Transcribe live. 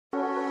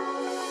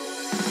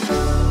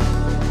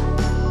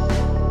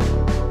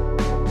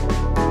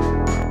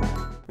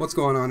What's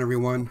going on,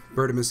 everyone?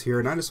 Bertimus here,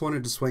 and I just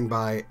wanted to swing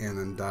by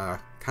and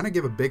kind of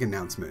give a big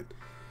announcement.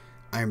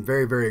 I am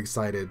very, very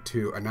excited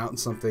to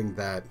announce something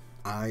that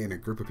I and a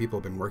group of people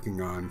have been working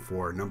on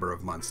for a number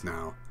of months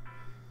now.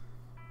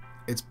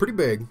 It's pretty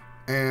big,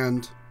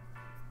 and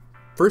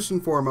first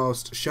and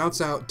foremost,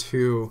 shouts out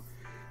to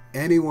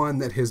anyone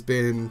that has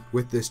been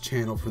with this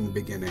channel from the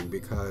beginning,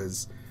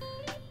 because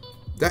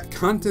that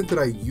content that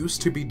I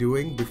used to be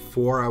doing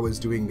before I was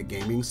doing the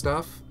gaming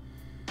stuff,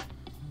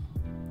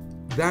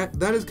 that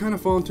has kind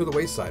of fallen to the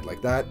wayside.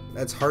 Like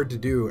that's hard to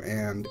do,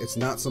 and it's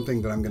not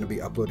something that I'm going to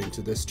be uploading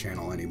to this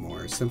channel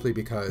anymore, simply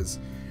because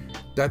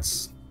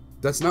that's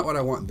not what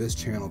I want this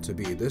channel to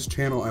be. This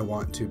channel I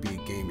want to be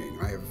gaming.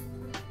 I have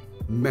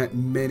met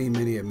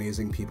many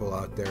amazing people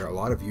out there, a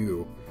lot of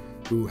you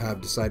who have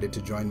decided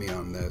to join me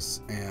on this,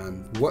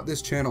 and what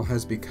this channel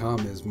has become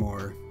is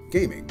more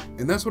gaming,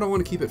 and that's what I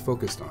want to keep it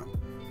focused on.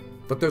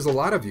 But there's a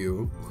lot of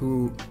you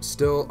who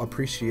still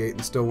appreciate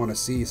and still want to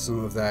see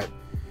some of that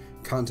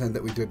content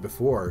that we did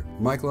before.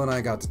 Michael and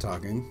I got to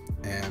talking,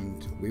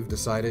 and we've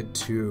decided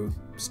to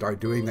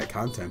start doing that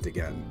content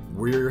again.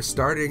 We're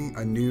starting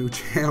a new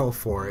channel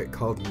for it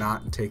called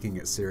Not Taking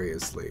It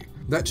Seriously.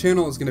 That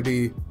channel is going to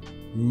be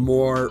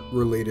more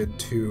related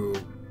to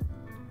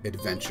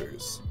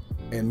adventures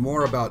and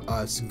more about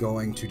us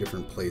going to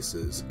different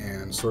places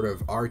and sort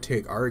of our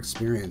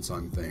experience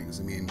on things.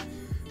 I mean,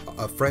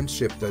 a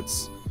friendship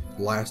that's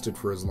lasted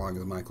for as long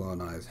as Michael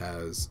and I's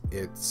has,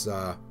 it's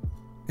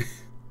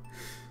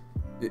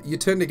you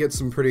tend to get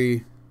some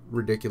pretty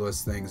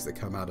ridiculous things that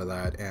come out of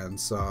that, and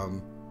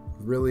some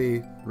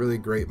really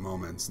great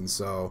moments. And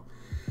so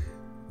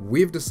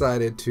we've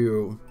decided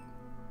to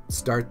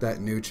start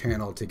that new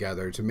channel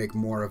together to make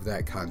more of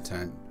that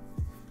content.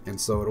 And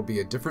so it'll be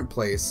a different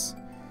place.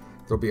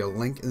 There'll be a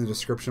link in the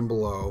description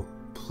below.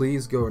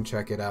 Please go and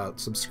check it out.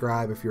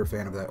 Subscribe if you're a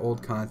fan of that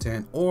old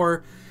content,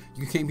 or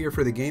you came here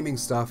for the gaming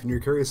stuff and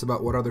you're curious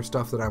about what other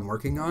stuff that I'm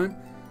working on.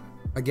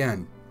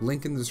 Again,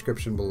 link in the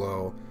description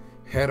below.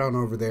 Head on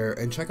over there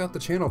and check out the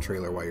channel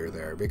trailer while you're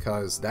there,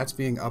 because that's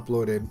being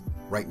uploaded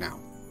right now.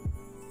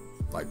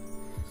 Like,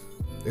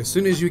 as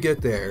soon as you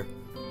get there,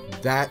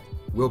 that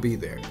will be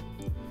there.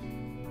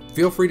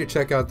 Feel free to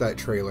check out that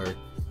trailer.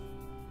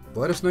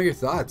 Let us know your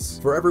thoughts.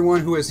 For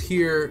everyone who is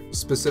here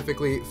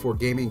specifically for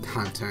gaming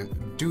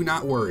content, do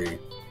not worry.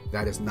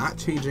 That is not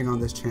changing on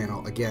this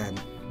channel. Again,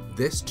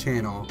 this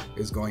channel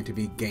is going to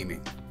be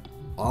gaming.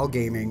 All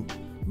gaming.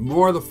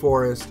 More of the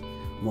Forest,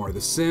 more of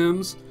the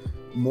Sims,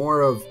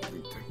 more of,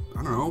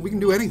 I don't know, we can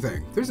do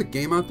anything. If there's a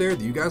game out there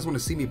that you guys want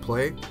to see me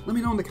play, let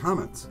me know in the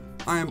comments.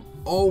 I am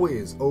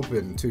always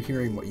open to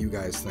hearing what you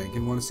guys think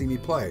and want to see me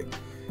play.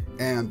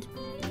 And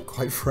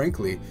quite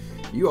frankly,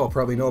 you all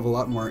probably know of a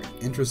lot more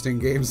interesting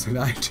games than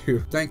I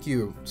do. Thank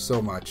you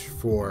so much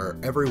for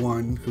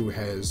everyone who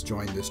has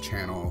joined this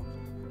channel,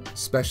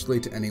 especially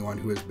to anyone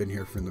who has been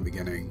here from the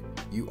beginning.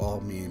 You all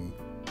mean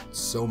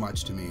so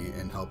much to me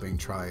in helping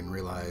try and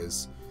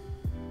realize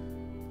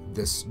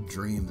this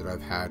dream that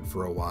I've had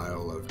for a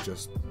while of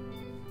just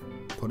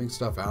putting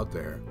stuff out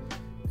there.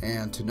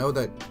 And to know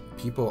that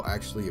people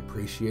actually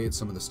appreciate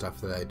some of the stuff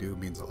that I do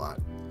means a lot.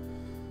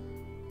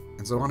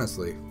 And so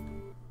honestly,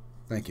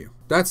 thank you.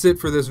 That's it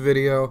for this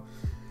video.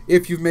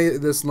 If you've made it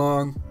this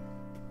long,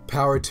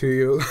 power to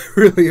you. I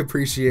really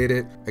appreciate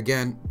it.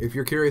 Again, if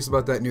you're curious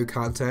about that new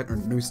content or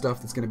new stuff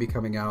that's going to be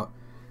coming out,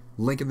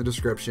 link in the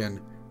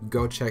description.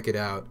 Go check it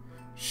out.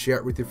 Share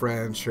it with your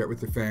friends, share it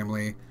with your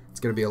family. It's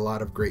going to be a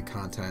lot of great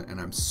content,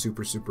 and I'm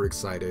super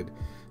excited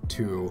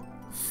to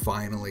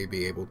finally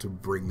be able to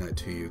bring that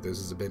to you. This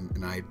has been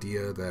an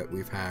idea that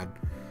we've had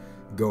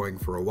going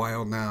for a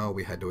while now.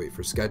 We had to wait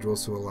for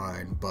schedules to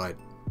align, but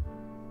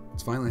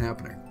it's finally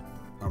happening.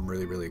 I'm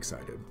really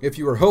excited. If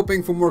you were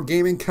hoping for more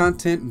gaming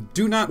content,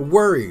 do not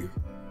worry,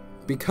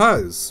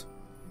 because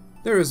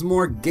there is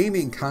more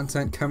gaming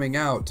content coming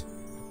out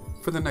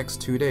for the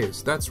next 2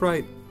 days. That's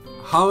right,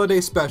 holiday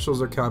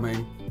specials are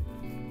coming.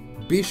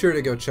 Be sure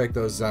to go check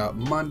those out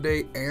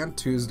Monday and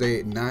Tuesday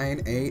at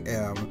 9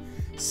 a.m.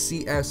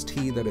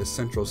 CST, that is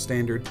Central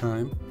Standard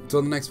Time.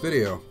 Until the next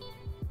video,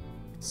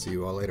 see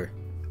you all later.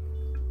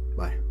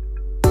 Bye.